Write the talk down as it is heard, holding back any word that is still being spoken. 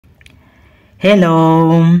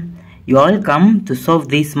Hello, you are welcome to solve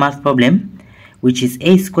this math problem, which is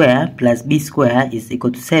a square plus b square is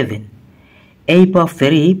equal to 7. A power of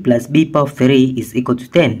 3 plus b power of 3 is equal to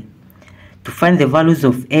 10. To find the values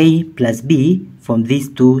of a plus b from these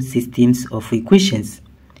two systems of equations.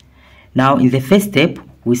 Now in the first step,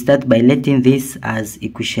 we start by letting this as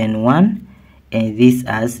equation 1 and this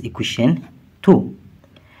as equation 2.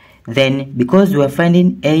 Then because we are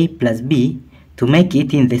finding a plus b, to make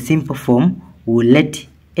it in the simple form, we'll let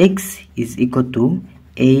x is equal to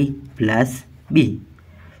a plus b.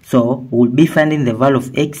 So we'll be finding the value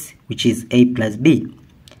of x, which is a plus b.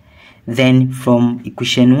 Then from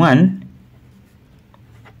equation 1,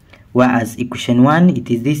 whereas equation 1,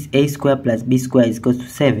 it is this a square plus b square is equal to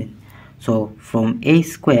 7. So from a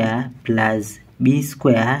square plus b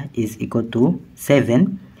square is equal to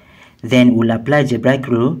 7. Then we'll apply algebraic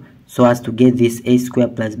rule so as to get this a square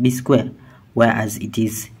plus b square, whereas it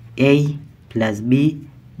is a plus b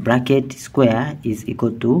bracket square is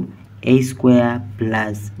equal to a square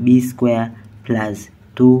plus b square plus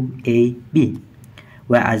 2ab,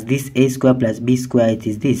 whereas this a square plus b square, it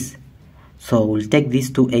is this. So we'll take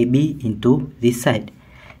this 2ab into this side.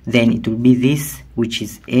 Then it will be this, which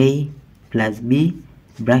is a plus b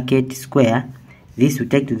bracket square. This will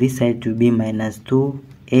take to this side to be minus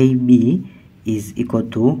 2ab is equal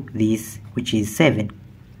to this, which is 7.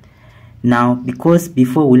 Now because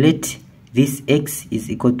before we let this x is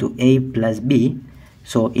equal to a plus b,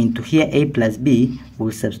 so into here a plus b will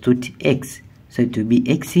substitute x, so it will be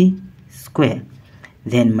x square,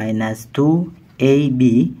 then minus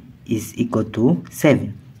 2ab is equal to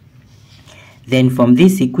 7. Then from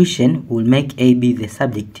this equation we'll make ab the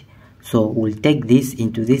subject, so we'll take this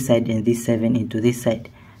into this side and this 7 into this side,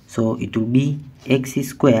 so it will be x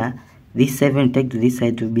square. This 7 take to this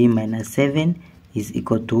side to be minus 7 is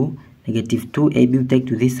equal to negative 2ab will take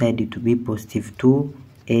to this side, it will be positive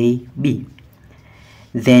 2ab.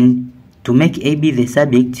 Then to make ab the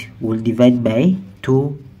subject, we'll divide by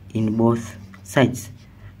 2 in both sides.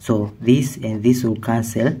 So this and this will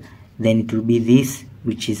cancel. Then it will be this,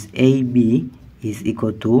 which is ab is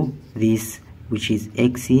equal to this, which is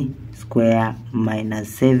x square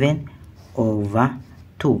minus 7 over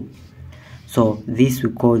 2. So this we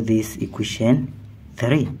call this equation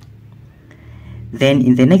 3. Then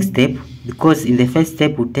in the next step, because in the first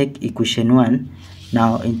step we'll take equation 1,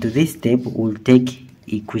 now into this step we'll take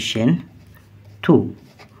equation 2,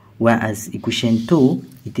 whereas equation 2,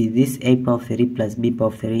 it is this a power of 3 plus b power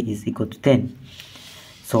of 3 is equal to 10.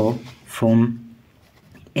 So from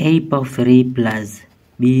a power of 3 plus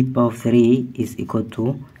b power of 3 is equal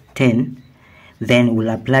to 10, then we'll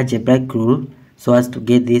apply algebraic rule so as to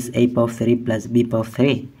get this a power of 3 plus b power of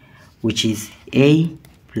 3, which is a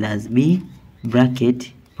plus b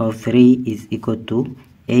bracket power of 3 is equal to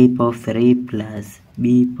a power of 3 plus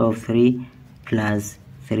b power of 3 plus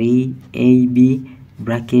 3ab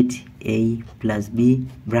bracket a plus b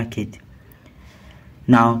bracket.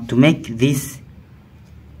 Now to make this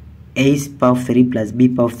a power of 3 plus b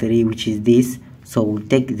power of 3, which is this, so we'll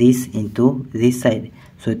take this into this side,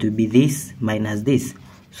 so it will be this minus this,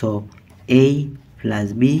 so a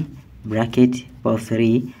plus b bracket power of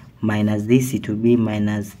 3 minus this, it will be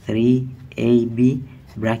minus 3ab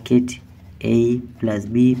bracket a plus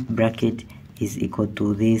b bracket is equal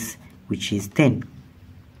to this, which is 10.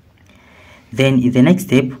 Then in the next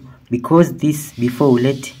step, because this before we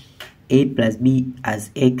let a plus b as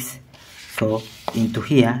x, so into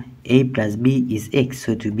here a plus b is x,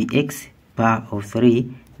 so it will be x power of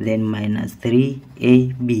 3 then minus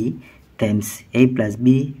 3ab times a plus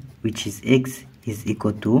b, which is x, is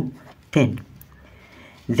equal to 10.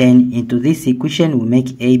 Then into this equation we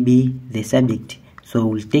make ab the subject, so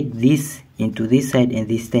we'll take this into this side and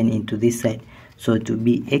this 10 into this side, so to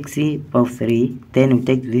be x power of 3, 10 we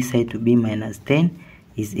take this side to be minus 10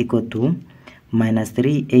 is equal to minus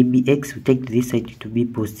 3abx, we take this side to be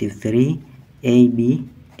positive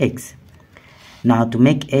 3abx. Now to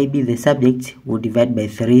make ab the subject, we'll divide by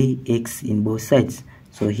 3x in both sides,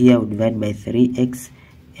 so here we'll divide by 3x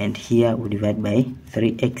and here we'll divide by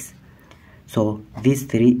 3x. So this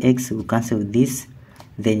 3x will cancel with this,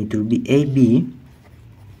 then it will be ab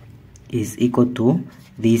is equal to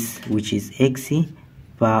this, which is x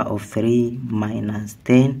power of 3 minus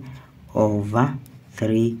 10 over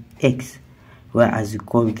 3x, whereas we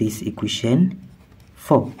call this equation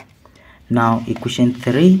 4. Now equation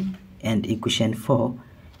 3 and equation 4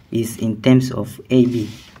 is in terms of ab,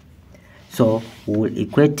 so we will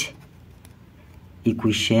equate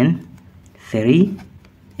equation 3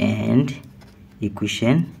 and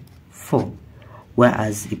equation 4,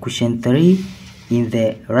 whereas equation 3 in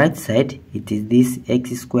the right side it is this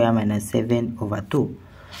x square minus 7 over 2.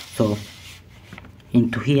 So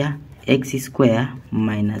into here x square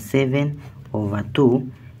minus 7 over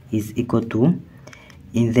 2 is equal to,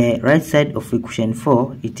 in the right side of equation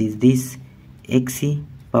 4 it is this x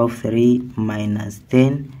power 3 minus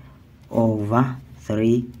 10 over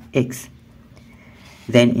 3x.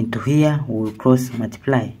 Then into here we will cross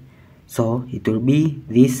multiply, so it will be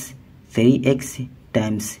this 3x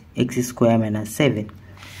times x square minus 7.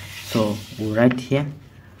 So we'll write here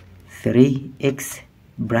 3x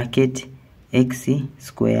bracket x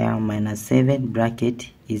square minus 7 bracket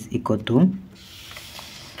is equal to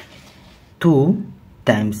 2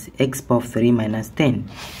 times x power 3 minus 10.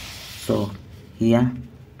 So here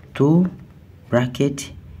 2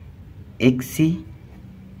 bracket x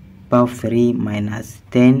power 3 minus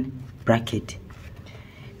 10 bracket.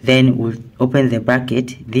 Then we'll open the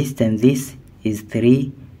bracket. This times this is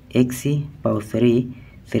 3x power 3.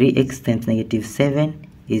 3x times negative 7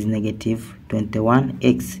 is negative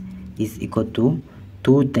 21x is equal to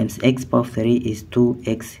 2 times x power 3 is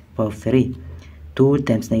 2x power 3. 2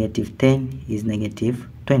 times negative 10 is negative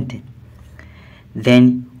 20.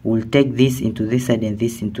 Then we'll take this into this side and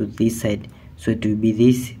this into this side. So it will be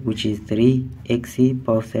this, which is 3x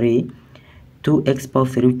power 3. 2x power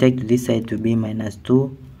 3 we take to this side to be minus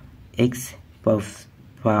 2x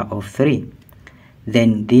power of 3.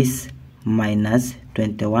 Then this minus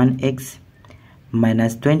 21x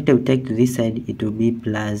minus 20 we take to this side, it will be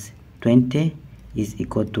plus 20 is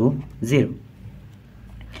equal to 0.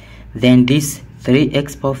 Then this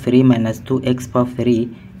 3x power 3 minus 2x power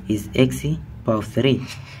 3 is x power 3.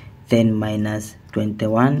 Then minus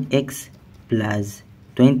 21x plus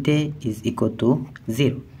 20 is equal to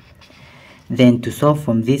 0. Then to solve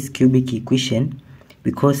from this cubic equation,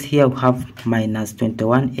 because here we have minus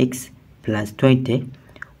 21x plus 20,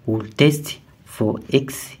 we'll test for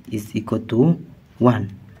x is equal to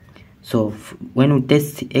 1. So when we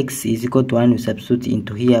test x is equal to 1, we substitute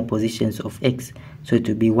into here positions of x. So it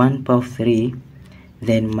will be 1 power 3,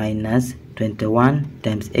 then minus 21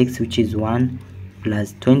 times x, which is 1,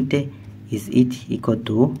 plus 20 is it equal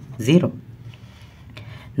to 0.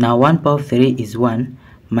 Now 1 power 3 is 1,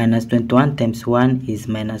 minus 21 times 1 is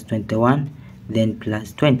minus 21, then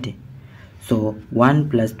plus 20. So 1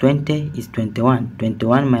 plus 20 is 21.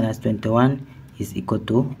 21 minus 21 is equal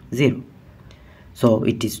to 0. So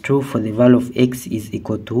it is true for the value of x is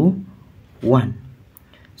equal to 1.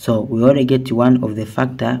 So we already get one of the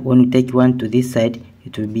factor. When we take 1 to this side,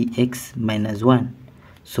 it will be x minus 1.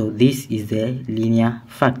 So this is the linear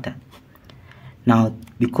factor. Now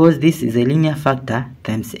because this is a linear factor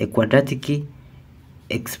times a quadratic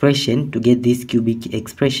expression to get this cubic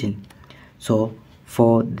expression. So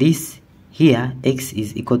for this here x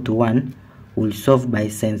is equal to 1, we'll solve by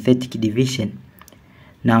synthetic division.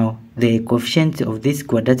 Now the coefficient of this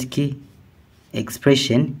quadratic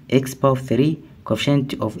expression, x power 3,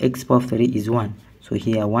 coefficient of x power 3 is 1. So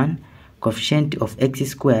here 1. Coefficient of x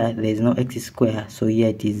square, there is no x square, so here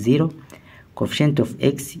it is 0. Coefficient of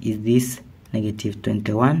x is this negative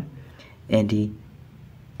 21, and the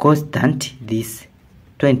constant this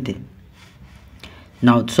 20.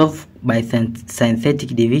 Now to solve by synthetic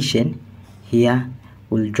division, here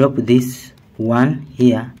we'll drop this 1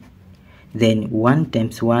 here, then 1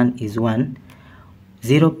 times 1 is 1,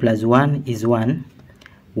 0 plus 1 is 1,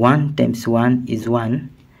 1 times 1 is 1,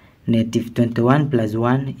 negative 21 plus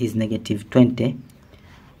 1 is negative 20,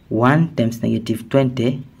 1 times negative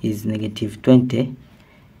 20 is negative 20,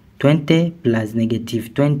 20 plus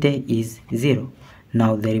negative 20 is 0.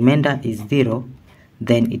 Now the remainder is 0,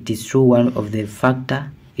 then it is true one of the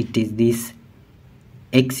factor, it is this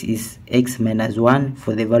x is x minus 1,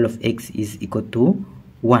 for the value of x is equal to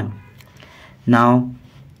 1. Now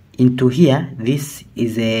into here, this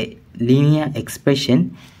is a linear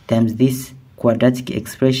expression times this quadratic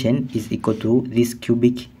expression is equal to this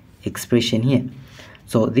cubic expression here.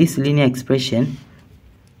 So this linear expression,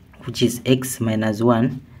 which is x minus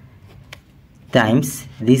 1, times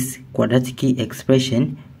this quadratic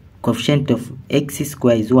expression, coefficient of x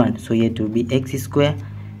square is 1, so here it will be x square,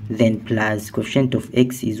 then plus coefficient of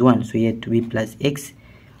x is 1, so here it will be plus x,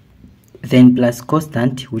 then plus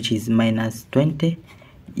constant, which is minus 20,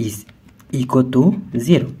 is equal to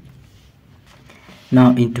 0.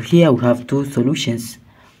 Now into here we have two solutions,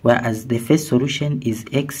 whereas the first solution is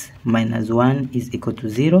x minus 1 is equal to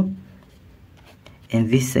 0, and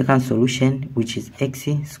this second solution, which is x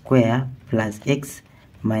square plus x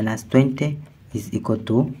minus 20 is equal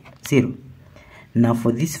to 0. Now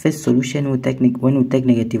for this first solution, when we take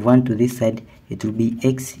negative 1 to this side, it will be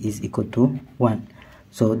x is equal to 1.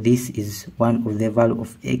 So this is one of the value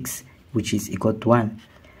of x which is equal to 1.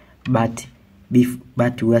 But we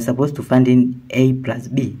are supposed to find in a plus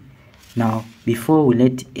b. Now before we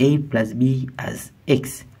let a plus b as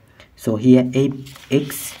x, so here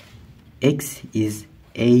x is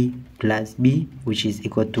a plus b, which is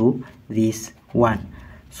equal to this 1.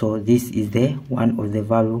 So this is the one of the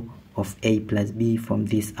value of a plus b from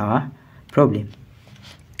this our problem.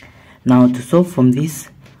 Now to solve from this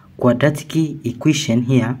quadratic equation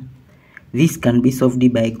here, this can be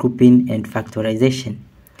solved by grouping and factorization.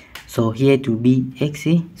 So here it will be x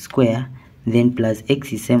square, then plus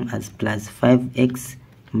x is same as plus 5x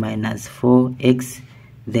minus 4x,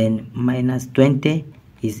 then minus 20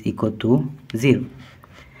 is equal to 0.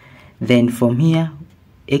 Then from here,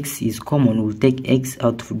 x is common, we'll take x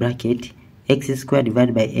out of bracket. X squared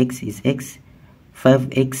divided by x is x.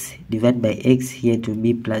 5x divided by x, here to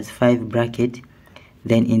be plus 5 bracket.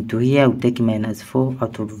 Then into here we'll take minus 4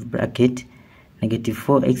 out of bracket. Negative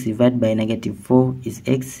 4x divided by negative 4 is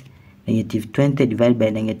x. Negative 20 divided by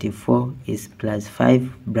negative 4 is plus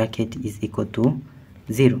 5 bracket is equal to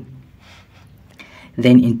 0.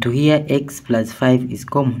 Then into here x plus 5 is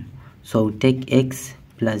common, so we'll take x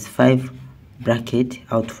plus 5 bracket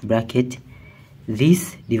out of bracket.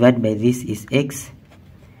 This divided by this is x.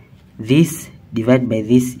 This divided by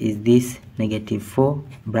this is this. Negative 4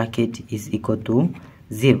 bracket is equal to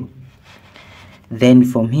 0. Then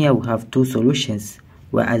from here we have two solutions,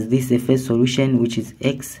 whereas this is the first solution, which is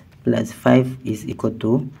x plus 5 is equal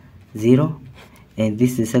to 0, and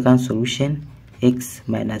this is the second solution, x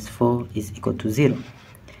minus 4 is equal to 0.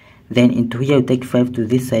 Then into here we take 5 to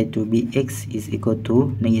this side to be x is equal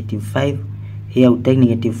to negative 5. Here we take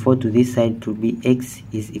negative 4 to this side to be x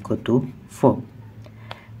is equal to 4.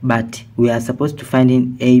 But we are supposed to find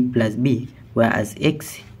in a plus b, whereas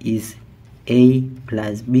x is a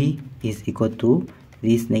plus b is equal to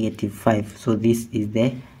this negative 5. So this is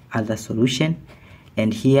the other solution.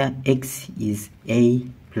 And here x is a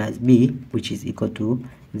plus b, which is equal to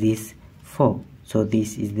this 4. So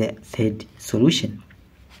this is the third solution.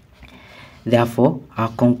 Therefore, our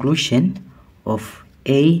conclusion of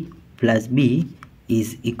a plus b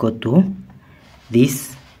is equal to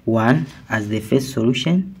this one as the first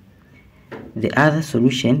solution. The other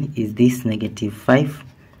solution is this negative 5,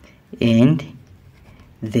 and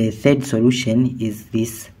the third solution is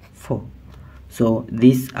this 4. So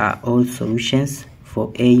these are all solutions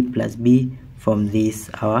for a plus b from this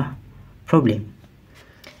our problem.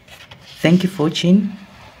 Thank you for watching.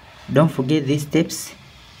 Don't forget these steps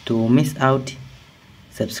to miss out.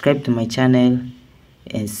 Subscribe to my channel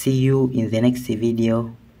and see you in the next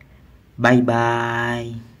video. Bye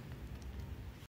bye.